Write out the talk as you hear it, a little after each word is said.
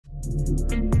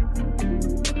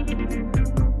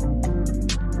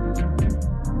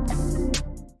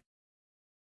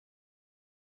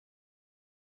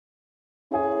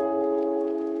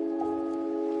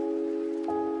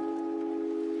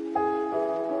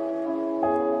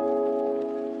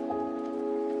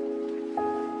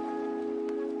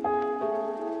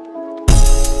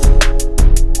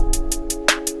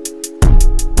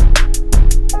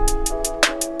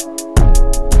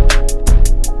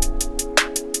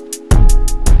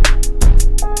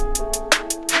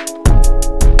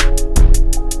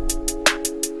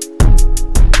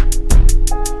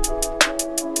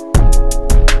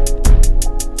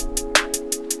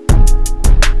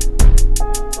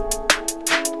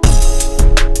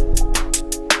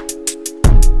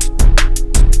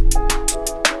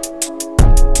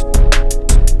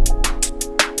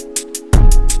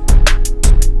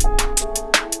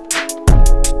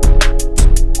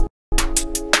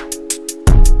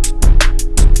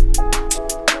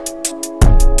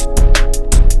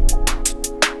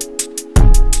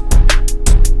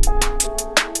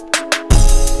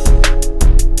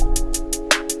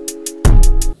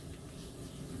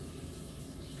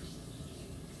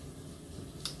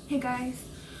Hey guys,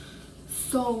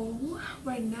 so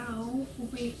right now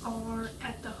we are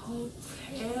at the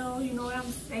hotel, you know what I'm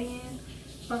saying?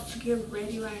 About to get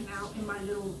ready right now in my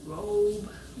little robe.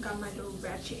 Got my little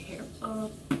ratchet hair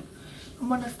up. I'm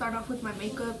gonna start off with my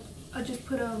makeup. I just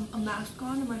put a mask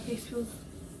on and my face feels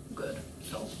good,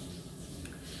 so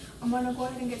I'm gonna go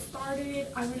ahead and get started.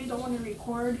 I really don't want to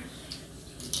record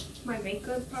my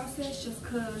makeup process just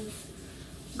because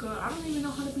girl, I don't even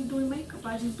know how to be doing makeup.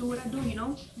 I just do what I do, you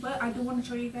know. But I do want to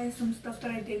show you guys some stuff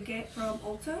that I did get from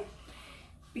Ulta,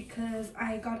 because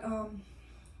I got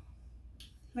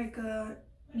like a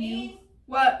new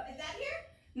what? Is that here?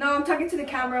 No, I'm talking to the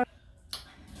camera.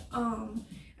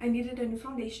 I needed a new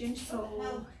foundation,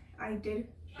 so I did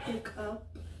pick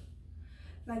up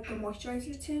like a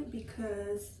moisturizer tint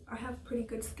because I have pretty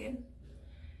good skin.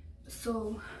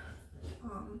 So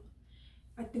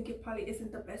I think it probably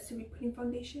isn't the best to be putting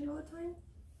foundation all the time.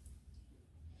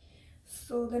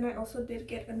 So then I also did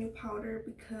get a new powder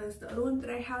because the other one that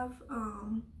I have,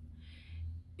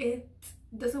 it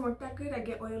doesn't work that good. I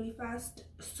get oily fast.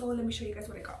 So let me show you guys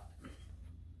what I got.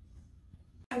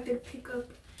 I did pick up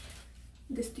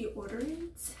this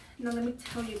deodorant. Now let me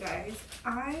tell you guys,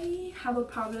 I have a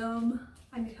problem.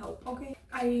 I need help, okay?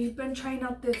 I've been trying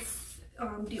out this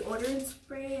deodorant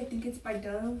spray. I think it's by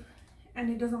Dove. And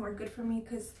it doesn't work good for me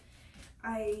because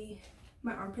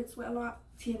my armpits sweat a lot.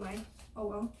 TMI, oh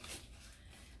well.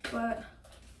 But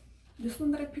this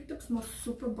one that I picked up smells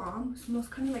super bomb. It smells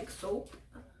kind of like soap.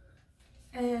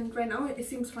 And right now it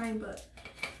seems fine, but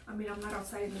I mean, I'm not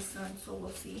outside in the sun, so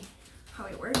we'll see how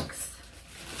it works.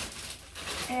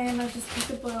 And I just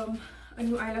picked up a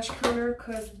new eyelash curler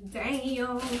because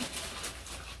damn.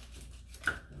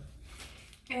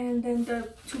 And then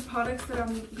the two products that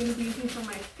I'm going to be using for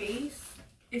my face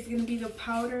is going to be the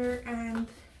powder and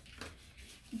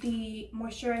the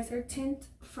moisturizer tint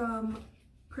from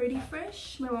Pretty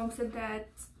Fresh. My mom said that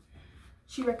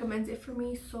she recommends it for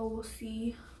me, so we'll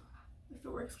see if it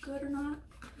works good or not.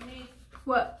 Hey,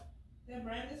 what? The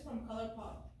brand is from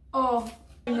ColourPop. Oh,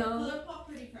 no. ColourPop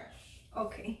Pretty Fresh.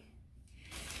 Okay.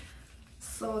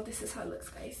 So this is how it looks,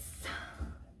 guys.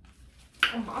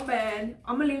 Oh, my bad.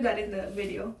 I'm gonna leave that in the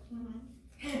video.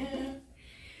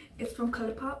 It's from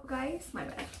ColourPop, guys. My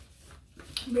bad.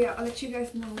 But yeah, I'll let you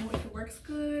guys know if it works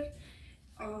good,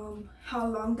 how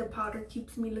long the powder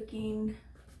keeps me looking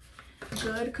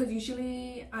good, because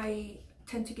usually I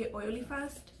tend to get oily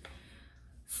fast.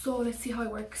 So let's see how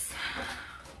it works,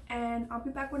 and I'll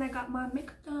be back when I got my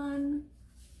makeup done.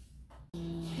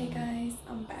 Hey guys,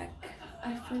 I'm back.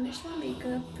 I finished my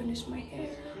makeup, finished my hair.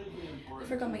 I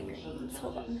forgot my earrings.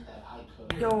 Hold on.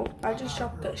 Yo, I just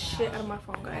dropped the shit out of my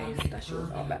phone, guys. That shit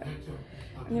was all bad.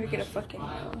 I'm gonna get a fucking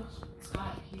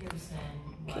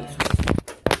case.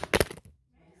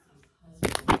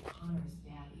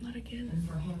 Not again.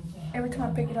 Every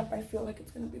time I pick it up, I feel like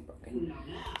it's gonna be broken.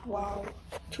 Wow.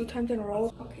 2 times in a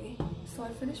row. Okay, so I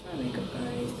finished my makeup,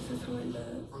 guys. This is how it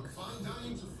looks.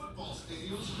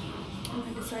 And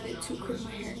I decided to curl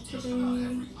my hair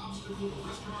today.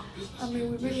 I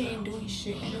mean, we really ain't doing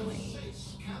shit anyway.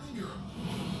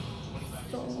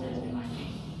 So,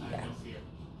 yeah.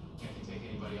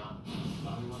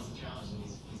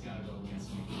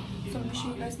 So I'm gonna show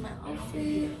you guys my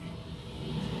outfit.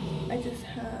 I just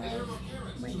have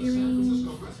my earrings,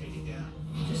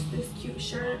 just this cute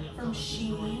shirt from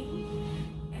Shein,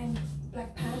 and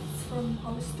black pants from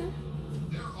Hollister.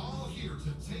 They're all here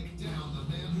to take down the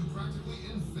man who practically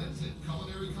invented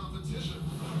culinary competition.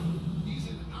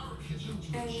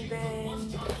 and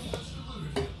then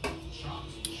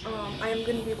I am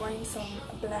gonna be wearing some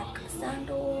black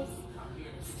sandals.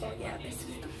 So yeah, this is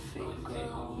the fit,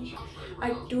 girl.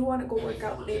 I do want to go work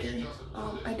out later.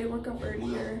 I did work out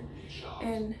earlier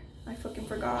and I fucking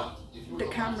forgot the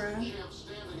camera.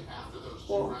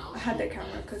 Well, I had the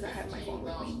camera because I had my phone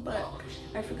with me, but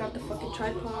I forgot the fucking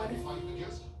tripod.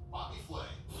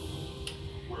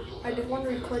 I did want to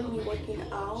record me working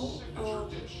out.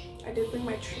 I didn't bring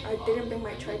my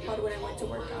tripod when I went to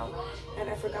work out, and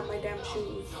I forgot my damn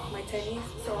shoes, my tennies.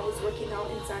 So I was working out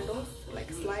in sandals,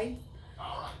 like slides.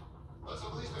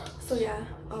 So yeah,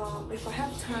 if I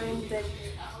have time, then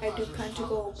I do plan to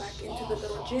go back into the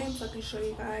little gym so I can show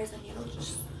you guys and, you know,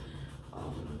 just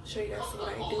show you guys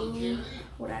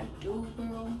what I do,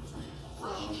 bro.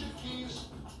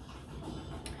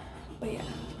 But yeah,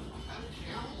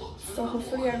 so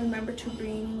hopefully I remember to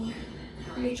bring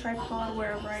the tripod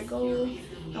wherever I go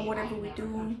and whatever we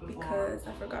do, because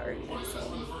I forgot earlier. So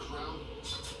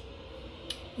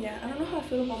yeah, I don't know how I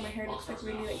feel about my hair. It looks like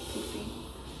really like poofy,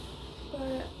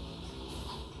 but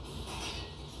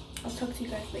I'll talk to you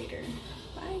guys later.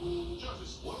 Bye.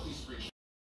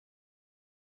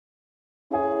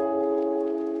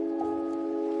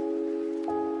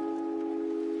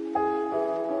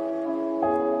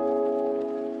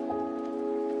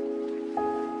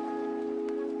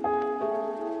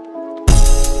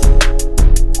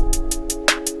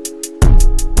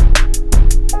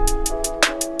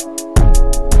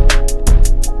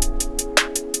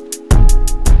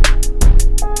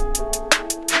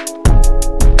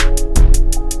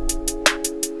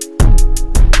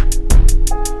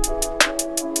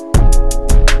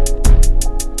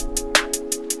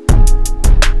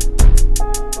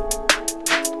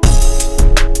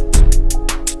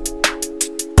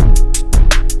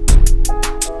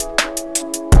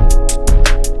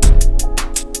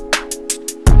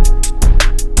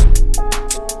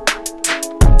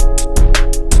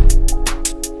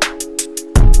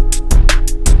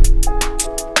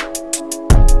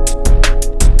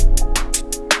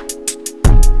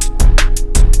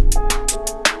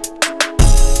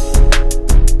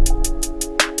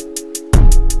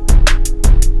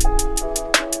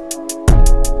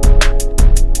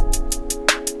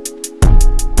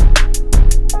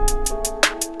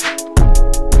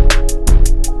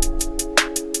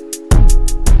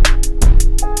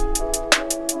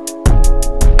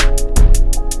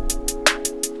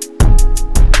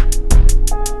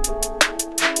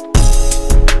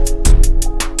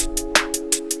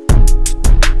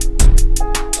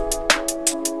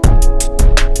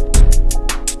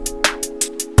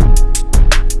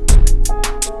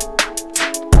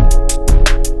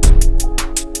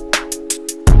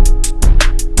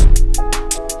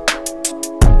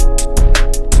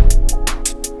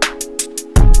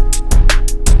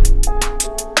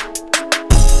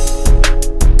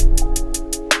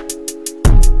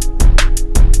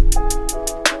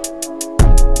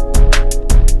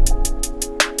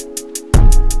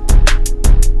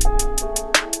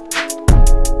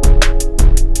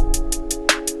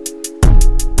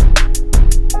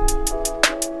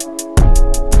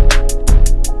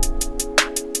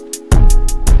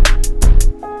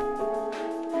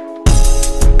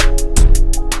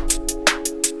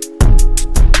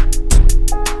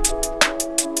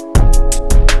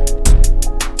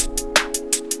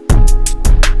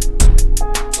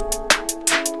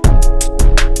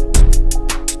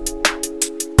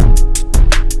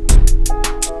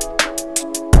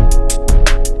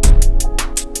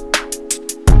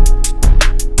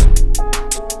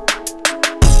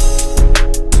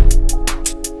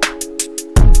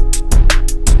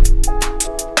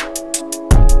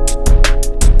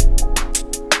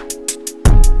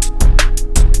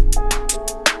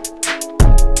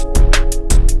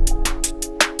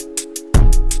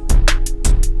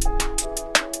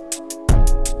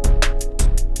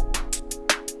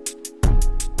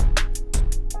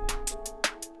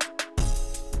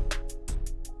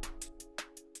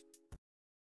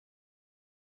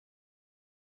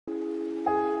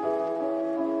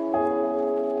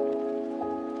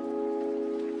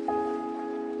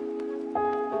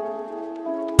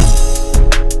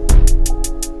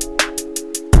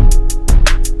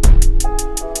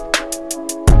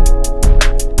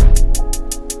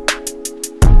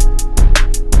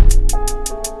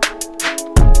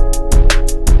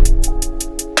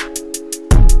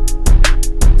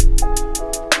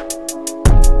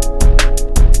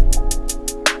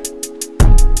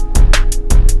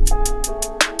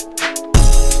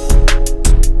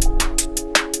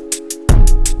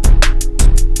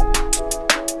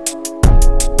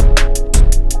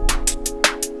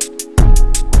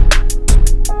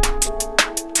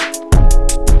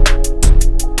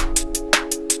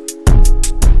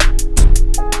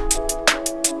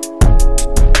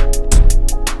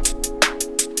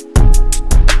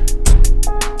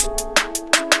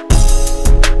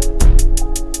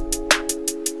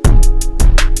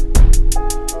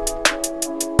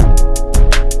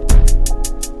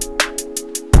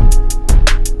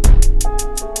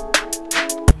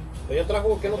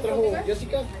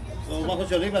 más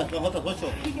 8 libras, más otras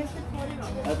 8. He gets to put it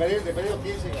on. Le pedí 15, dijo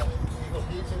 15, 16.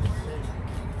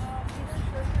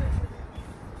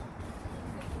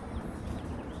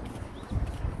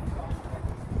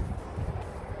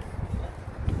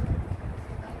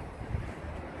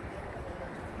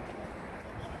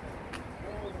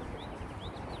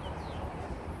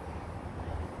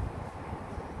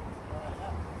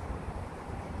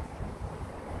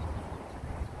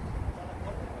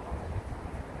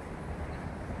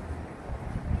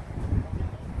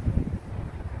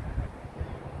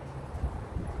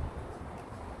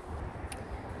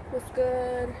 What's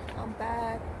good? I'm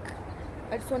back.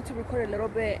 I just want to record a little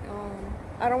bit.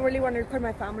 I don't really want to record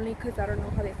my family because I don't know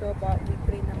how they feel about me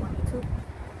putting them on YouTube.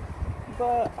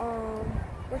 But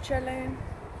we're chilling,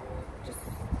 just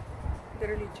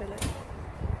literally chilling,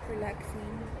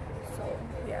 relaxing. So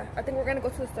yeah, I think we're gonna go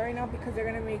to the store right now because they're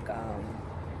gonna make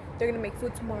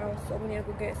food tomorrow. So we need to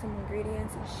go get some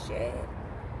ingredients and shit.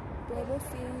 But we'll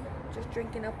see. Just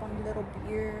drinking up on a little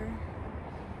beer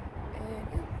and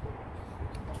yeah.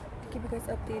 Keep you guys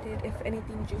updated if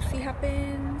anything juicy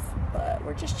happens, but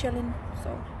we're just chilling, so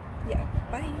yeah,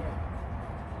 bye.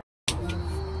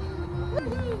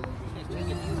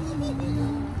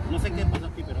 No sé qué pasa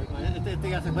aquí, pero este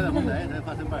ya se fue de onda, es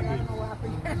fácil para ti.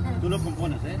 Tú lo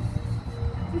compones,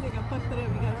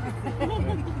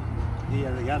 Y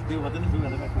ya el tío va a tener que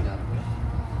cuidar.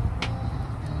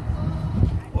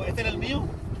 Oh, ¿este era el mío?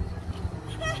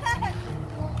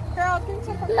 Girl, give me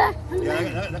some.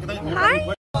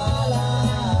 Hi.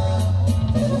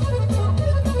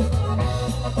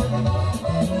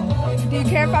 Do you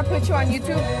care if I put you on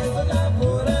YouTube?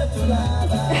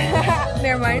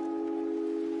 Never mind.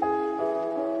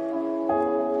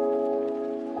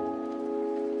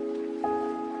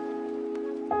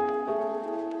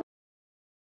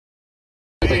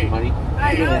 Hey, money.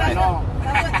 I know. I know.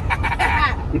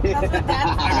 That's what Dad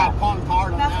said. I got punked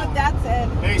hard on That's that what Dad said.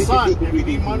 Hey son, if you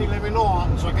need money, let me know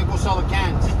so I can go sell the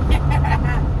cans.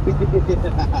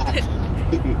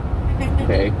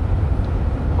 Okay.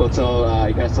 Go tell,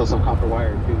 you gotta sell some copper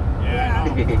wire too. Yeah, I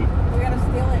know. We gotta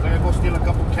steal I it. gotta go steal a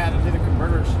couple catalytic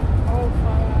converters. Oh,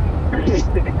 fuck.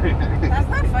 That's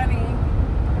not funny.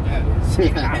 Yeah,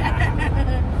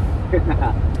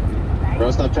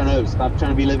 Bro, stop trying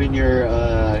to be living your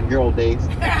old days.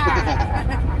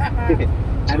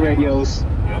 And radios.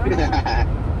 Your kid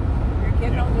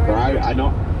knows Bro, already.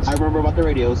 I remember about the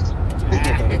radios. Sure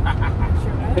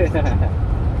does.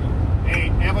 Hey,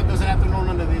 Eva doesn't have to know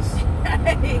none of this.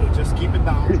 Just keep it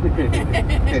down.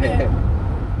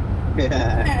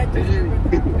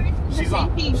 She's off.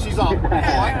 She's off. Oh,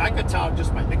 I could tell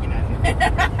just by looking at him.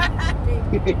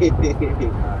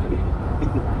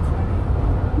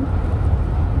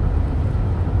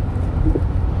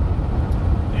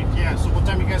 Heck yeah. So what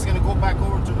time you guys gonna go back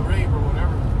over to the rave or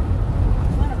whatever?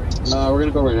 We're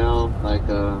gonna go right now. Like,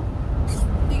 Do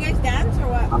you guys dance or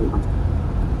what?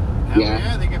 Hell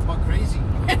yeah, they get buck crazy.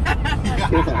 Do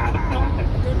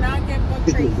not get buck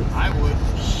crazy. I would.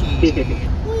 Shit.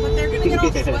 But they're gonna get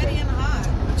all sweaty and hot.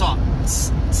 It's all.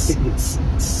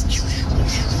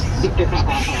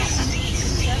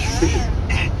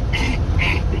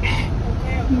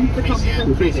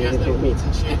 Crazy ass little beats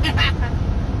and shit.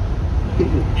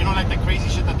 You know, like the crazy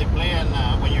shit that they play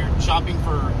when you're shopping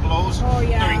for clothes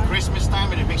during Christmas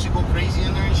time, and it makes you go crazy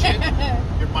in there and shit.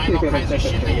 You're buying all kinds of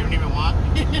shit that you don't even want.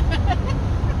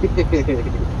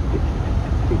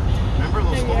 Remember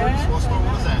those stores? What store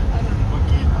was that?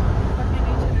 Fucking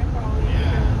H&M probably.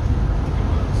 yeah.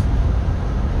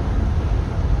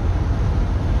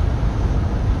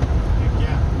 Heck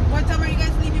yeah. What time are you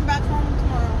guys leaving back home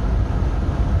tomorrow?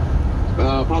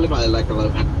 probably by like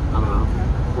 11. I don't know.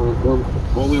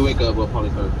 When we wake up, we'll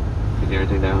probably start getting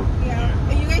everything down. Yeah.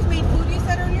 And you guys made food, you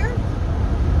said earlier?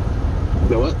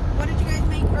 The what? What did you guys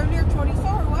make earlier?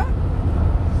 Chorizo or what?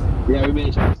 Yeah, we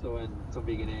made chorizo and some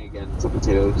vegan egg and some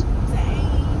potatoes. Dang.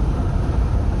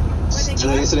 And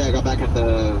then yesterday I got back to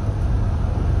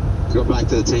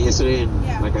the tent yesterday and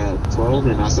like at 12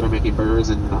 and I started making burgers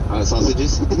and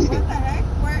sausages. What the heck?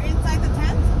 Where, inside the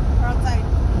tent or outside?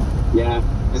 Yeah,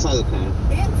 inside the tent.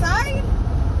 Inside?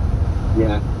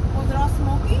 Yeah. Was it all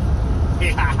smoky?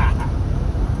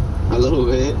 A little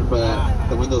bit, but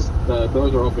the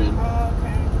doors were open. Oh,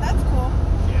 okay. That's cool.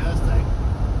 Yeah, that's tight.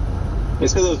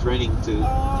 It's because it was raining too.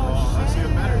 Oh, that's shit.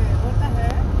 even better. What the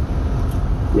heck?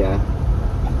 Yeah.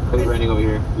 It was raining over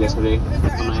here yesterday. Is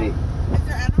there animals and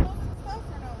stuff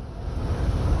or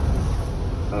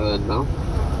no? No.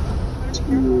 Better be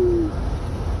careful.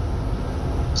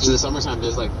 So the summertime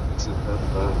there's like stuff,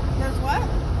 There's what?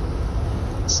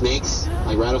 snakes,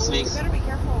 like rattlesnakes. You better be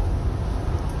careful.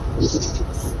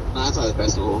 Nah, it's not a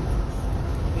festival.